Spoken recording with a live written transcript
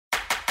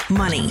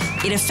Money.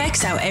 It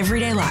affects our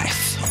everyday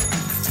life.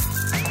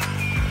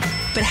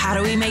 But how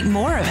do we make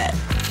more of it?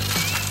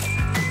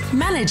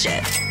 Manage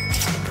it.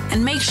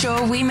 And make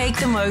sure we make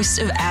the most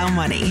of our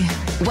money.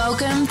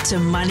 Welcome to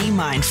Money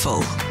Mindful,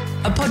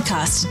 a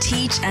podcast to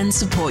teach and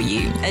support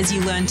you as you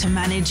learn to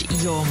manage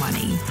your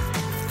money.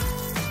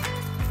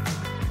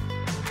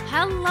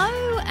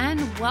 Hello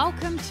and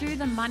welcome to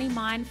the Money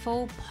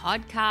Mindful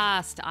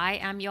podcast. I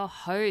am your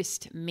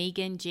host,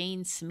 Megan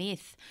Jean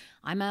Smith.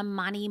 I'm a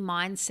money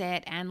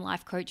mindset and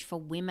life coach for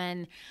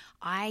women.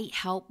 I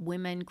help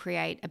women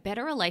create a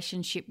better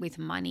relationship with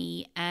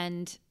money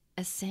and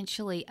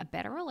essentially a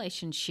better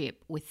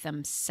relationship with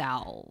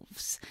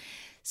themselves.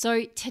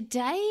 So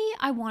today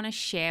I want to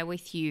share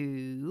with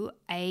you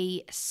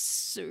a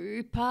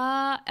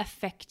super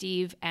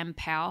effective and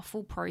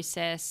powerful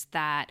process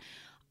that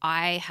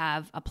I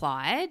have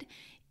applied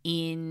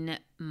in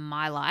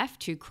my life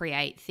to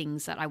create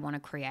things that I want to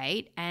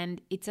create.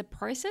 And it's a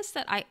process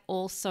that I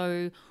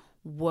also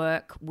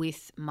work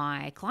with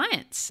my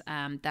clients,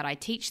 that I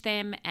teach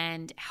them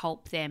and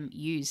help them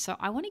use. So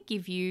I want to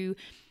give you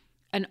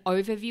an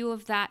overview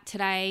of that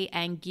today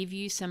and give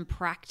you some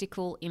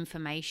practical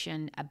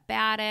information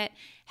about it,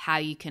 how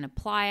you can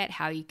apply it,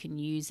 how you can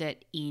use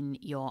it in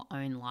your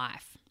own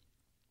life.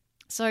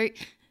 So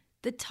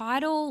the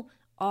title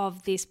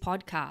of this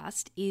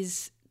podcast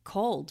is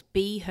called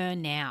Be Her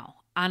Now,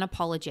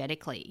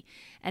 Unapologetically.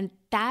 And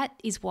that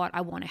is what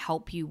I want to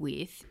help you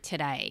with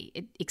today,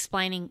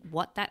 explaining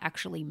what that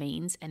actually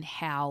means and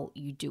how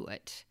you do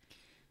it.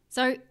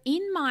 So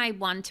in my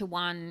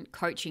one-to-one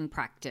coaching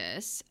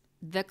practice,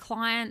 the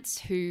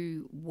clients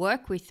who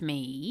work with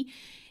me,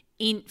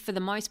 for the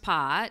most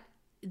part,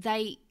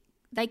 they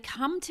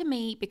come to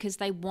me because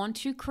they want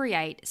to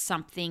create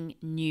something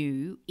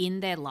new in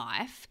their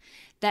life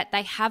that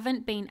they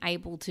haven't been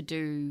able to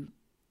do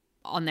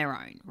on their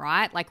own,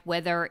 right? Like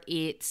whether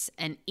it's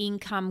an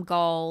income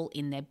goal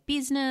in their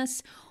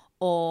business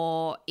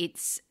or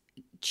it's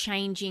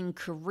changing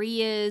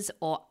careers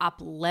or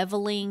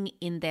up-leveling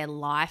in their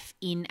life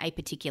in a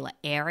particular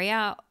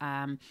area,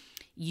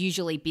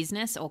 usually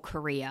business or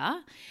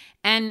career.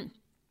 And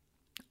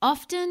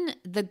often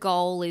the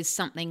goal is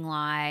something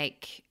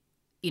like,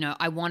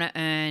 I want to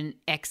earn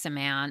X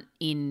amount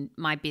in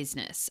my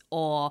business,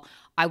 or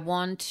I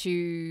want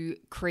to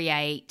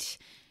create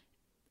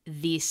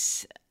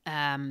this.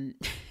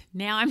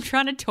 Now I'm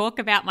trying to talk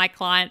about my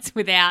clients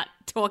without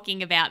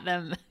talking about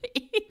them.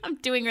 I'm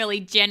doing really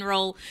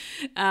general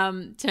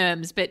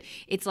terms, but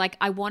it's like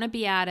I want to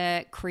be able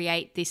to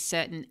create this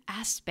certain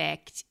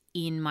aspect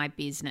in my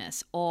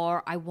business,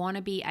 or I want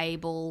to be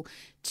able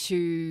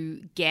to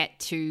get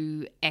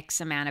to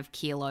X amount of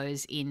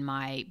kilos in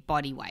my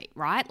body weight,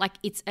 right? Like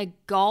it's a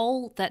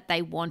goal that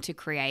they want to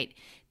create.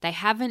 They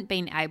haven't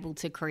been able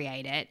to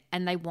create it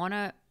and they want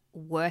to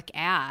work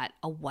out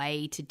a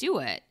way to do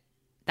it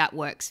that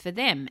works for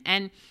them.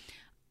 And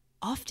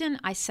often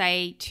I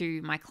say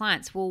to my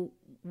clients, well,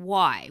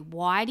 why?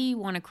 Why do you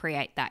want to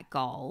create that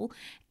goal?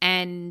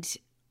 And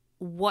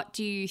what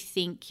do you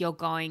think you're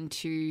going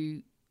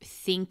to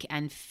think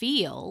and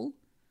feel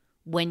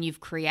when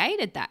you've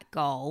created that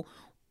goal?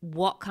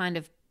 What kind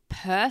of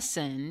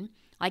person,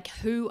 like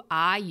who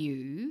are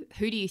you?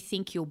 Who do you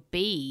think you'll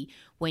be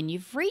when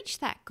you've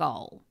reached that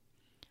goal?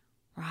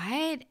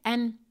 Right?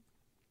 And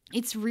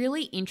it's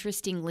really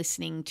interesting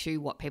listening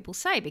to what people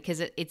say because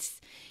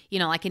it's,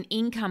 like an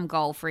income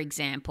goal, for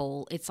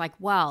example, it's like,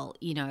 well,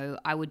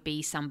 I would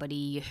be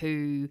somebody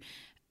who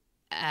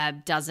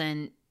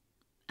doesn't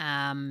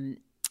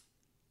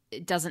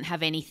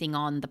have anything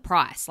on the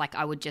price. Like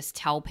I would just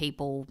tell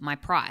people my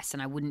price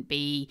and I wouldn't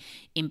be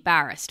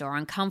embarrassed or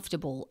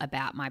uncomfortable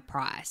about my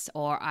price.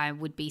 Or I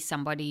would be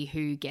somebody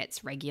who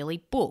gets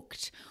regularly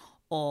booked,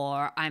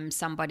 or I'm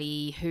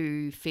somebody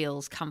who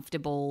feels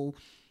comfortable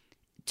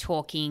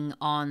talking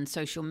on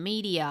social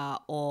media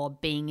or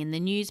being in the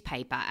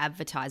newspaper,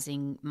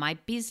 advertising my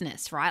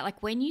business, right?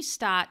 Like when you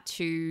start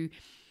to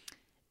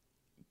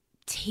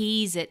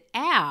tease it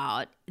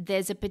out,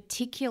 there's a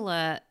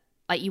particular,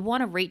 like you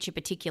want to reach a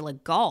particular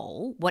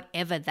goal,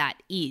 whatever that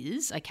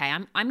is. Okay,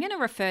 I'm going to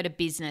refer to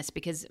business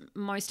because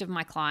most of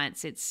my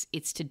clients,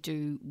 it's to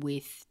do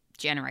with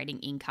generating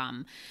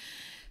income.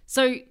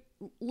 So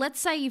let's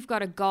say you've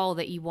got a goal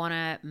that you want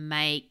to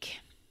make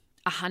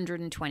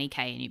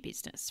 120K in your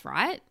business,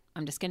 right?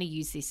 I'm just going to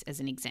use this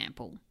as an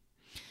example.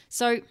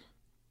 So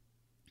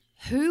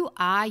who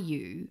are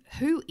you?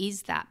 Who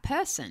is that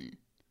person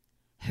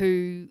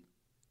who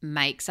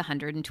makes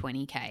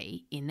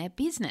 120K in their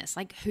business?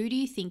 Like who do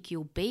you think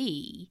you'll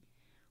be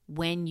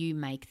when you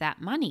make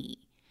that money?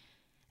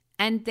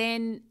 And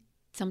then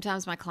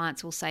sometimes my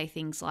clients will say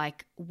things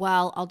like,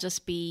 well, I'll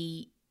just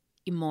be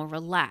more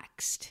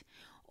relaxed,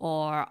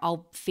 or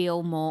I'll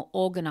feel more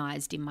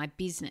organized in my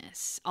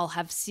business. I'll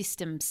have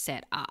systems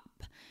set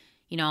up.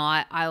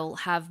 I'll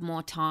have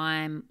more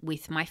time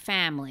with my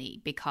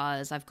family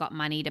because I've got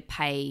money to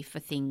pay for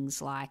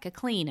things like a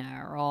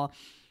cleaner, or,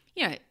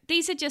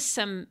 these are just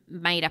some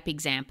made up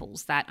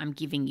examples that I'm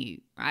giving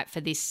you, right, for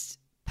this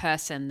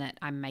person that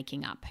I'm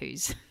making up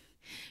who's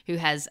who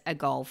has a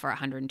goal for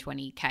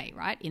 120K,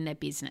 right, in their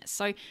business.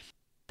 So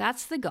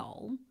that's the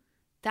goal.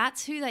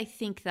 That's who they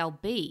think they'll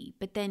be.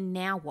 But then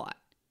now what?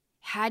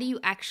 How do you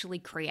actually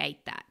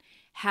create that?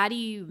 How do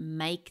you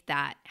make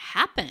that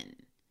happen?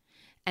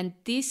 And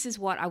this is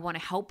what I want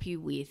to help you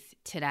with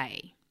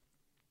today.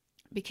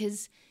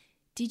 Because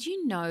did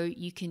you know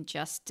you can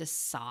just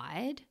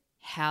decide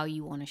how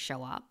you want to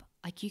show up?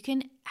 Like, you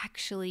can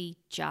actually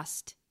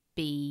just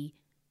be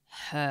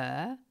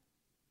her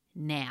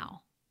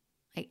now,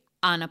 like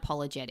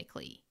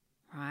unapologetically,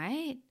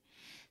 right?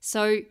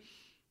 So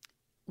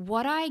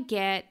what I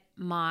get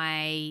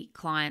my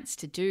clients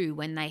to do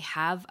when they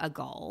have a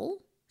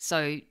goal,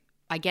 so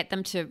I get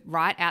them to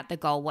write out the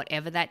goal,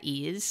 whatever that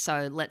is.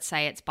 So let's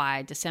say it's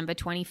by December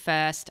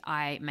 21st,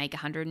 I make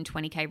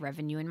 120K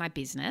revenue in my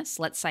business.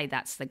 Let's say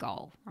that's the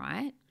goal,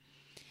 right?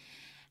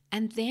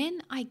 And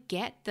then I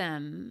get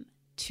them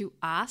to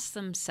ask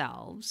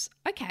themselves,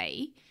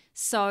 okay,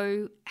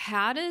 so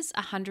how does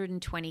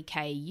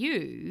 120K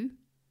you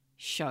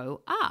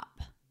show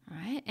up,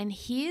 right? And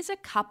here's a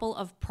couple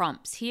of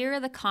prompts. Here are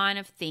the kind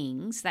of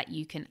things that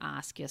you can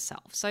ask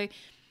yourself. So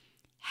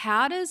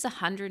how does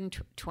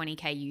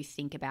 120K you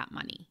think about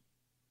money,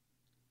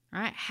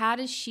 right? How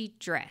does she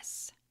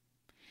dress?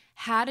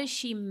 How does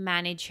she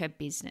manage her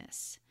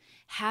business?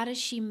 How does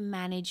she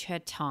manage her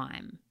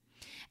time?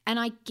 And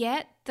I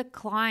get the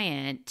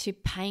client to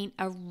paint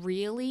a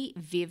really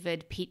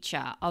vivid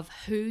picture of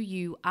who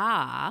you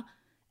are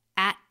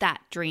at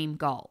that dream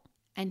goal.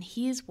 And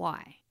here's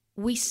why.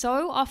 We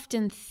so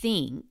often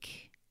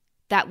think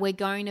that we're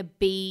going to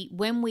be,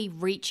 when we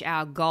reach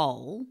our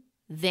goal,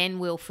 then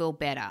we'll feel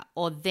better,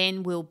 or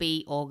then we'll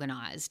be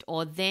organized,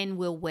 or then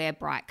we'll wear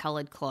bright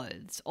colored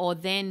clothes, or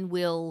then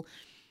we'll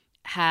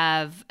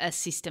have a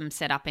system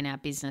set up in our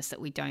business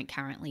that we don't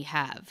currently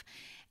have.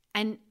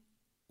 And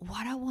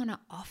what I want to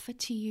offer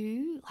to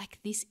you, like,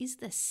 this is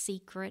the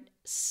secret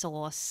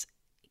sauce,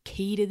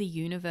 key to the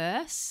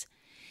universe,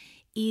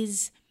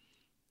 is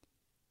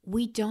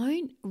we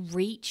don't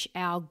reach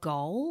our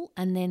goal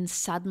and then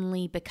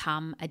suddenly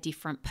become a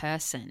different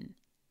person.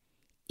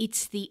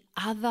 It's the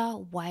other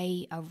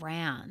way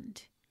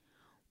around.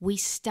 We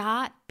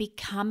start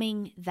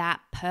becoming that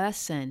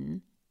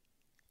person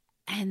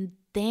and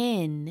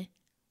then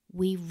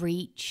we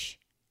reach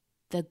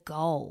the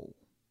goal.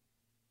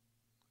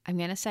 I'm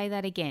going to say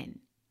that again,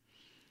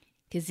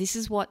 because this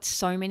is what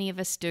so many of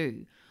us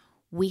do.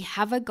 We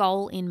have a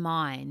goal in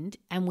mind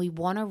and we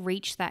want to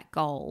reach that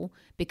goal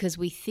because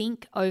we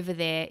think over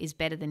there is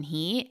better than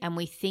here, and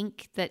we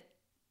think that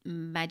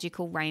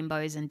magical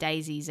rainbows and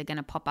daisies are going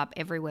to pop up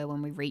everywhere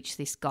when we reach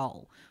this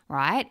goal,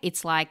 right?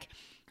 It's like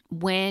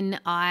when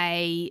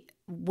I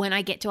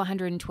get to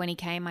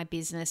 120K in my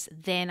business,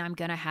 then I'm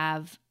going to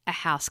have a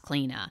house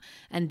cleaner,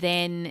 and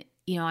then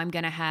I'm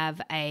going to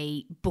have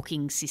a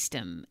booking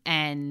system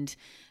and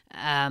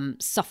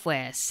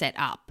software set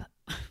up,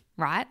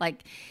 right?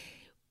 Like,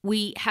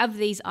 we have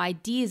these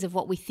ideas of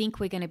what we think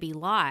we're going to be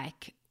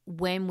like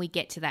when we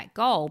get to that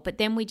goal, but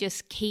then we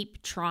just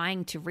keep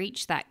trying to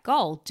reach that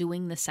goal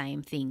doing the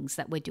same things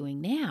that we're doing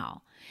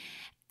now.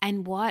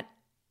 And what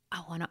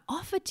I want to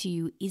offer to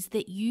you is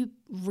that you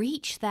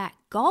reach that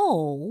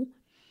goal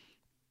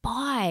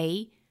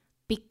by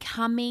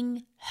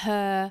becoming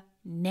her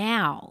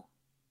now,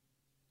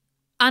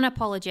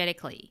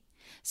 unapologetically.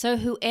 So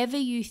whoever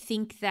you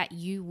think that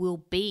you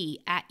will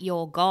be at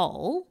your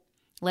goal,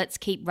 let's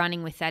keep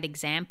running with that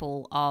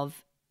example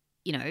of,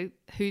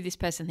 who this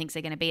person thinks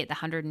they're going to be at the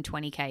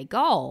 120K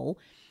goal.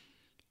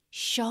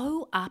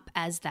 Show up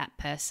as that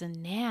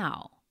person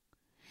now.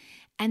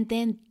 And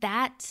then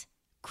that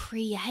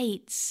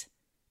creates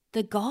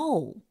the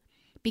goal,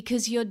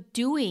 because you're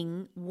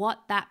doing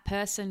what that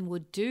person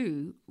would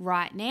do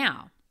right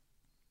now.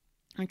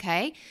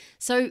 Okay?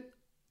 So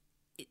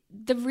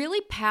the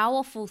really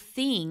powerful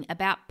thing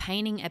about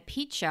painting a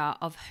picture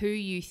of who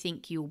you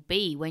think you'll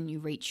be when you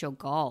reach your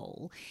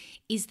goal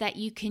is that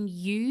you can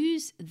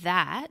use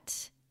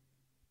that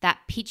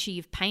picture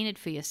you've painted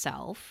for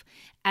yourself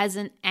as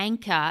an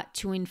anchor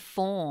to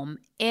inform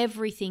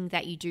everything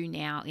that you do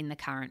now in the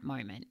current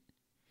moment.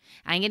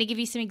 I'm going to give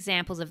you some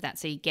examples of that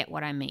so you get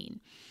what I mean.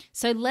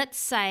 So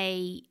let's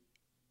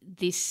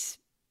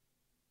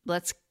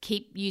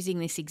keep using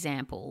this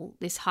example,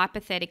 this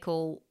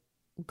hypothetical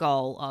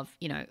goal of,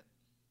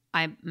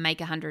 I make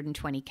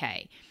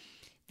 120K.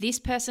 This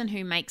person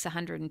who makes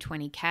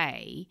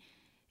 120K,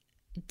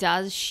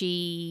 does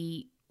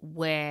she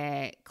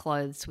wear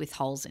clothes with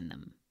holes in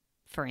them,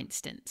 for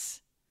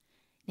instance?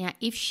 Now,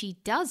 if she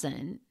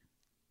doesn't,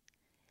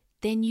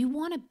 then you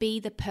want to be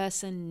the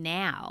person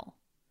now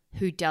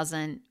who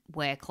doesn't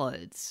wear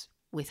clothes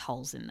with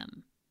holes in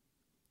them,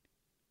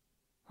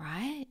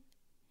 right?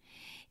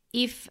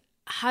 If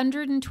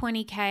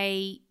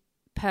 120K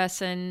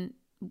person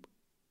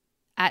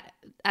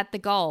at the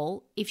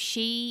goal, if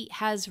she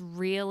has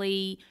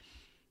really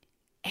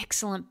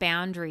excellent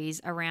boundaries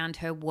around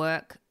her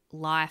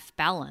work-life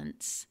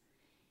balance,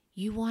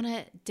 you want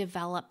to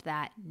develop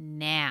that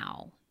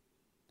now,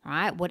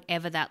 right?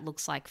 Whatever that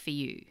looks like for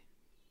you.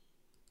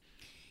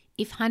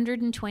 If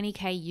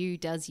 120K you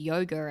does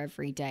yoga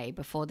every day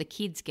before the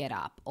kids get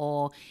up,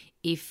 or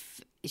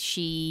if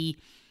she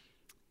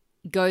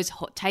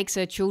takes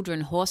her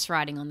children horse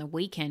riding on the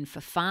weekend for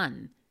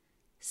fun,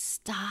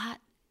 start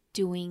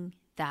doing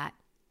that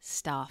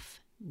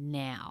stuff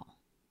now.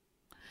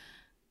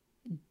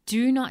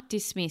 Do not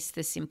dismiss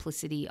the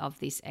simplicity of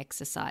this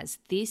exercise.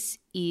 This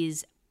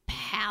is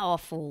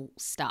powerful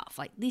stuff.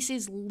 Like, this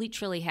is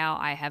literally how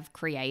I have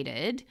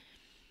created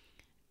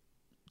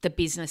the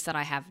business that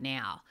I have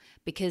now,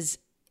 because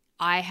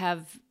I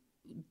have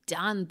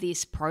done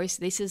this process.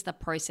 This is the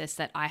process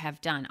that I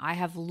have done. I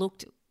have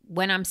looked,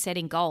 when I'm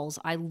setting goals,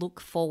 I look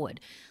forward.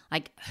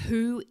 Like,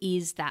 who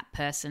is that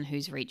person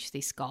who's reached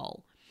this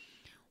goal?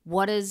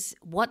 What's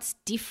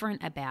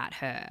different about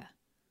her?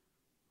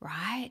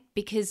 Right?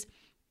 Because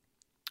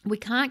we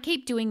can't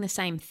keep doing the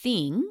same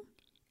thing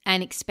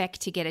and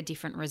expect to get a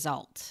different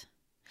result.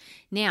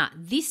 Now,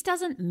 this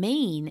doesn't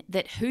mean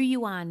that who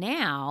you are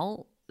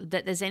now,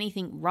 that there's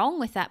anything wrong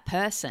with that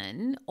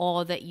person,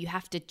 or that you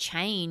have to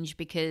change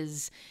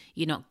because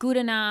you're not good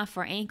enough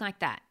or anything like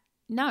that.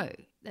 No,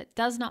 that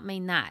does not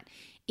mean that.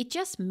 It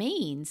just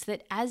means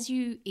that as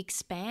you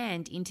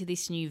expand into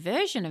this new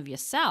version of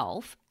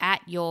yourself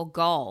at your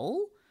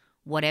goal,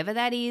 whatever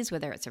that is,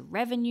 whether it's a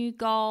revenue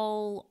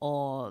goal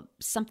or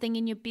something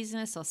in your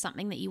business or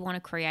something that you want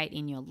to create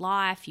in your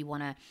life, you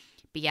want to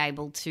be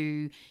able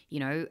to,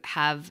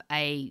 have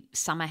a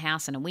summer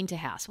house and a winter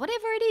house,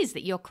 whatever it is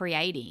that you're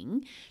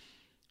creating,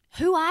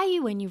 who are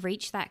you when you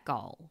reach that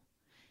goal?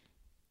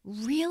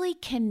 Really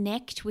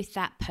connect with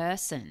that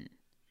person.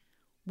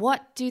 How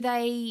do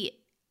they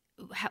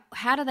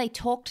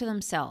talk to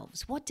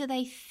themselves? What do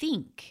they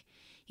think?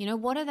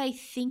 What do they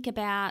think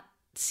about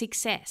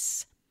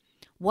success?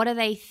 What do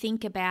they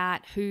think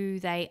about who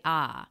they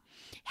are?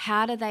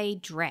 How do they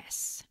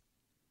dress?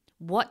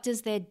 What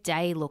does their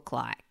day look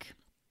like?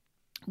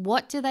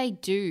 What do they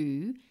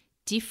do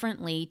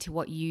differently to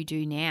what you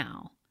do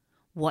now?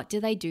 What do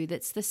they do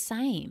that's the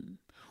same?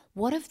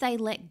 What have they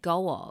let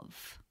go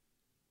of?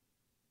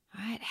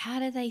 Right? How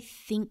do they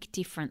think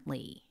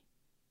differently?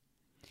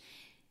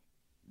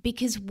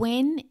 Because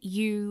when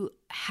you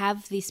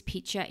have this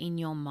picture in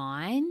your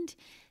mind,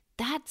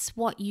 that's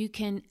what you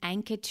can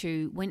anchor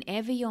to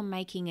whenever you're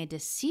making a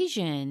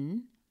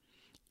decision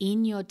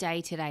in your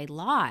day-to-day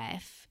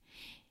life.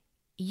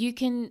 You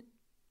can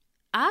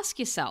ask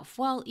yourself,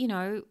 well,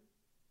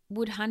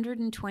 would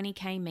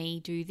 120K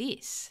me do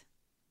this?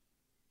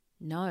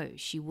 No,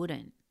 she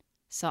wouldn't.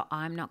 So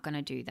I'm not going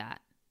to do that.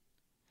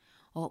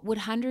 Or would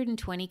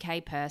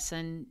 120K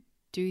person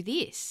do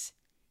this?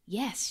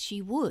 Yes,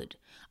 she would.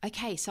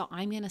 Okay, so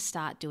I'm going to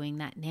start doing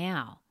that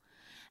now.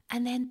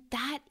 And then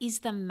that is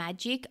the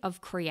magic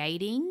of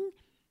creating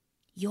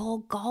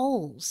your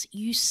goals.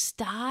 You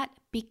start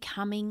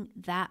becoming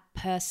that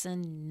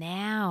person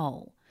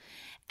now.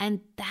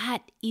 And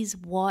that is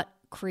what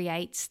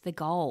creates the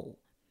goal.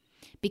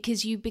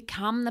 Because you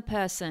become the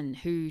person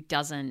who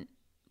doesn't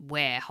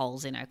wear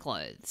holes in her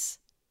clothes.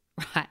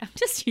 Right? I'm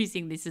just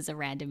using this as a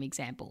random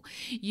example.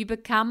 You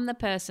become the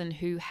person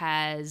who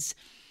has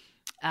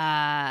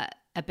a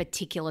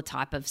particular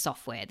type of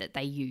software that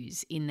they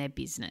use in their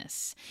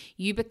business.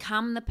 You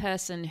become the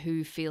person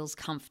who feels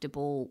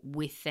comfortable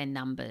with their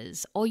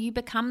numbers, or you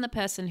become the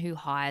person who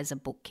hires a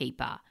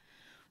bookkeeper,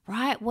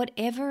 right?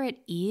 Whatever it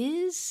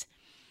is,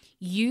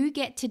 you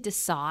get to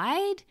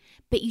decide,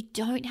 but you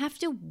don't have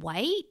to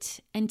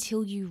wait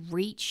until you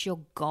reach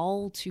your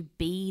goal to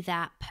be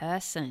that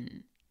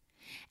person.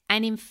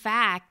 And in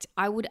fact,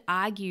 I would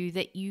argue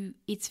that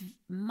it's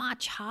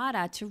much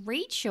harder to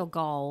reach your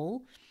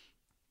goal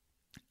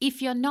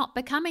if you're not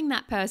becoming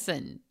that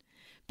person,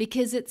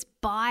 because it's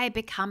by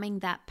becoming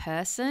that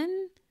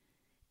person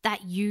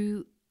that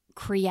you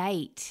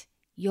create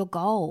your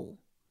goal,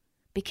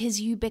 because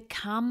you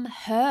become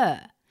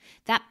her.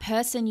 That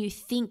person you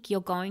think you're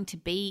going to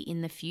be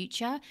in the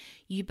future,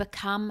 you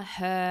become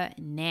her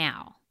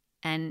now.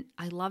 And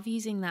I love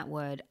using that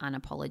word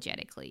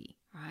unapologetically,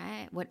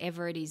 right?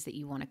 Whatever it is that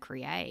you want to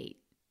create,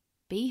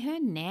 be her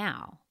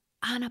now,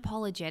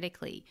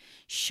 unapologetically.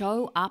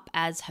 Show up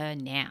as her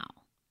now.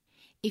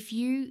 If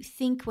you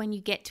think when you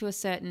get to a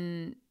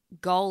certain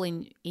goal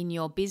in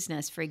your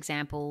business, for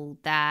example,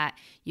 that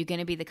you're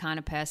going to be the kind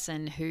of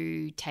person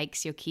who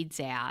takes your kids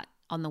out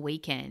on the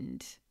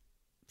weekend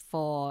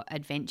for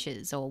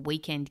adventures or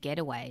weekend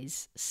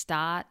getaways,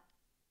 start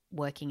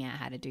working out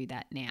how to do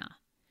that now.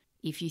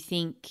 If you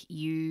think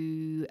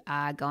you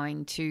are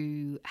going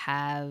to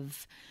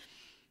have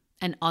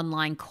an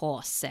online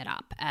course set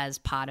up as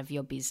part of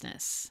your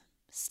business,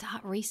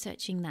 start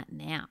researching that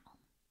now.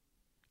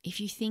 If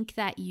you think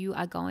that you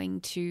are going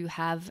to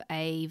have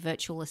a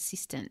virtual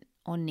assistant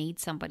or need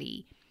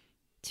somebody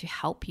to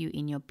help you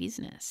in your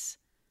business,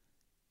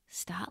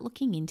 start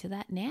looking into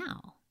that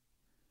now.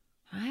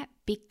 Right?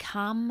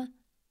 Become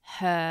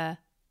her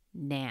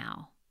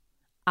now,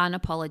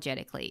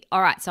 unapologetically.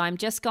 All right, so I'm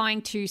just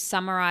going to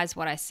summarize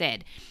what I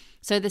said.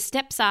 So the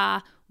steps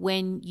are,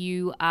 when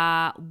you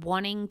are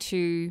wanting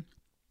to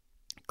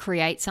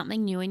create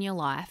something new in your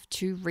life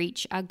to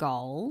reach a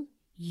goal,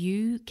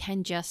 you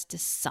can just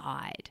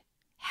decide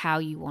how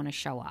you want to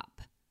show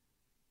up.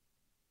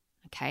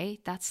 Okay,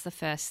 that's the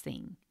first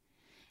thing.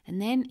 And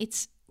then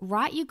it's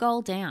write your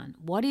goal down.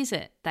 What is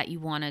it that you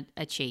want to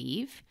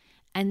achieve?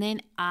 And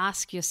then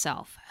ask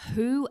yourself,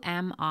 who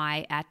am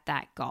I at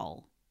that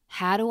goal?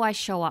 How do I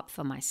show up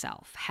for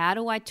myself? How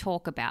do I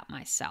talk about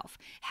myself?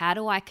 How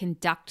do I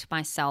conduct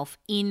myself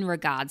in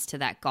regards to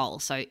that goal?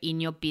 So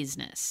in your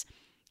business,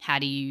 how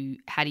do you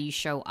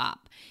show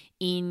up?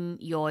 In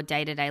your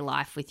day-to-day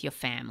life with your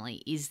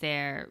family, is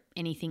there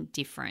anything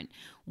different?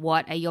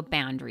 What are your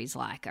boundaries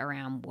like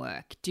around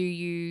work? Do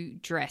you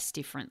dress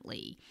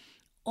differently?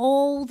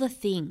 All the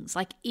things.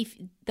 Like, if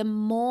the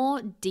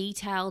more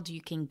detailed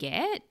you can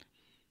get,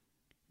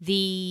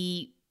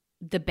 the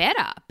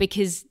better,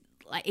 because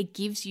like it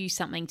gives you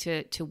something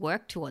to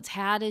work towards.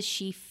 How does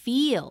she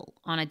feel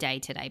on a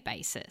day-to-day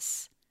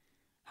basis?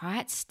 All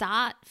right,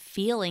 start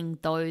feeling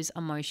those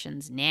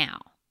emotions now.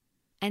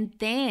 And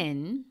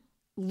then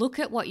look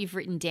at what you've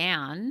written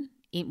down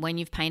when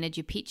you've painted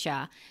your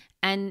picture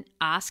and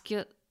ask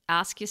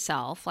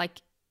yourself,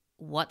 like,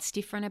 what's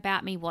different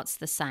about me? What's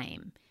the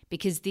same?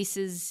 Because this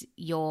is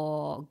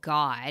your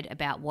guide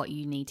about what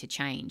you need to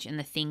change and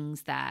the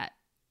things that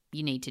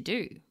you need to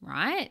do,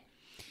 right?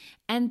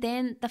 And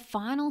then the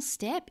final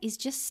step is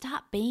just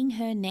start being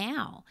her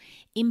now.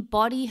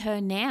 Embody her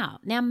now.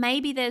 Now,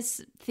 maybe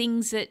there's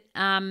things that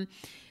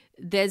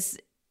there's,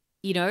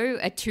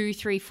 a 2,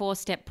 3, 4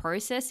 step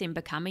process in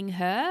becoming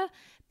her,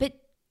 but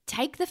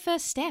take the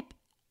first step.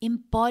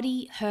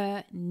 Embody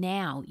her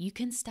now. You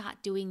can start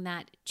doing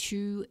that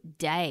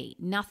today.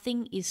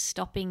 Nothing is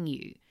stopping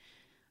you.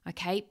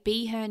 Okay,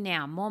 be her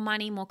now. More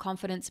money, more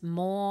confidence,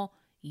 more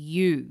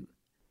you.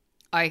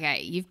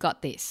 Okay, you've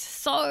got this.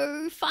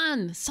 So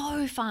fun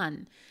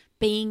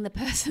being the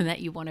person that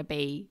you want to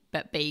be,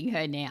 but being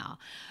her now.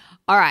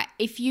 All right,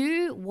 if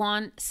you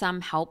want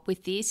some help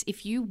with this,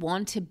 if you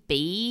want to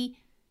be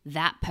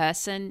that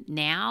person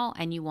now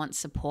and you want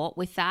support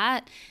with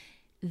that,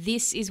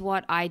 this is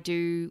what I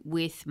do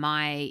with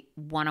my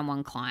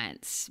one-on-one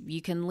clients.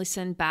 You can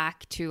listen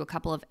back to a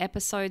couple of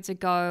episodes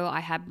ago. I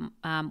had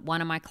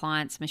one of my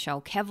clients,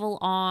 Michelle Kevill,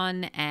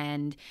 on,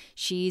 and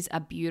she's a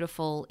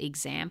beautiful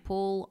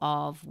example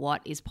of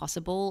what is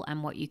possible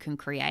and what you can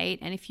create.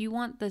 And if you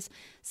want the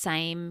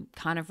same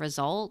kind of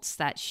results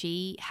that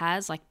she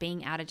has, like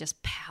being able to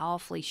just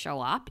powerfully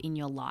show up in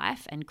your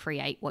life and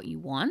create what you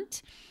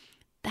want,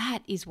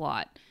 that is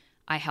what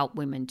I help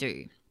women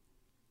do.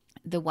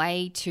 The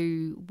way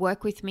to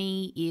work with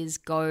me is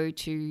go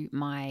to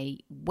my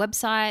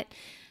website,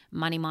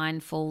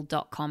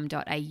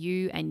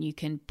 moneymindful.com.au, and you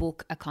can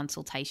book a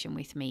consultation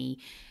with me.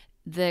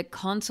 The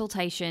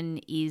consultation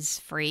is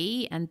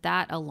free, and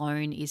that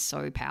alone is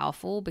so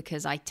powerful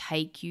because I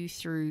take you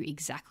through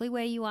exactly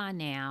where you are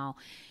now,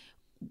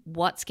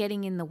 what's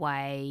getting in the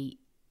way,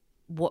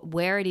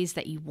 where it is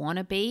that you want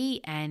to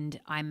be, and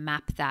I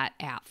map that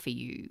out for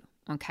you,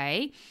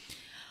 okay?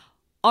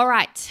 All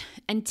right,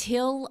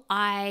 until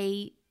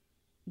I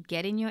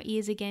get in your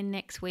ears again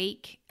next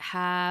week,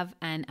 have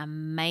an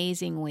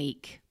amazing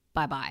week.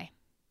 Bye-bye.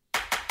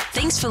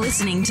 Thanks for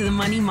listening to the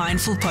Money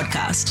Mindful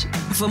podcast.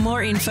 For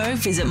more info,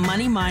 visit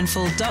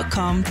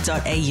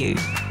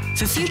moneymindful.com.au.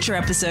 For future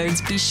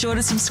episodes, be sure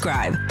to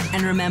subscribe.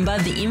 And remember,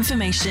 the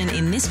information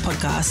in this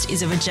podcast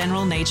is of a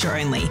general nature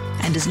only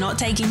and does not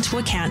take into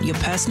account your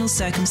personal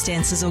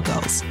circumstances or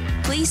goals.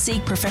 Please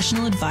seek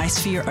professional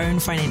advice for your own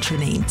financial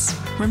needs.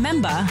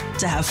 Remember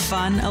to have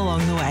fun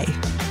along the way.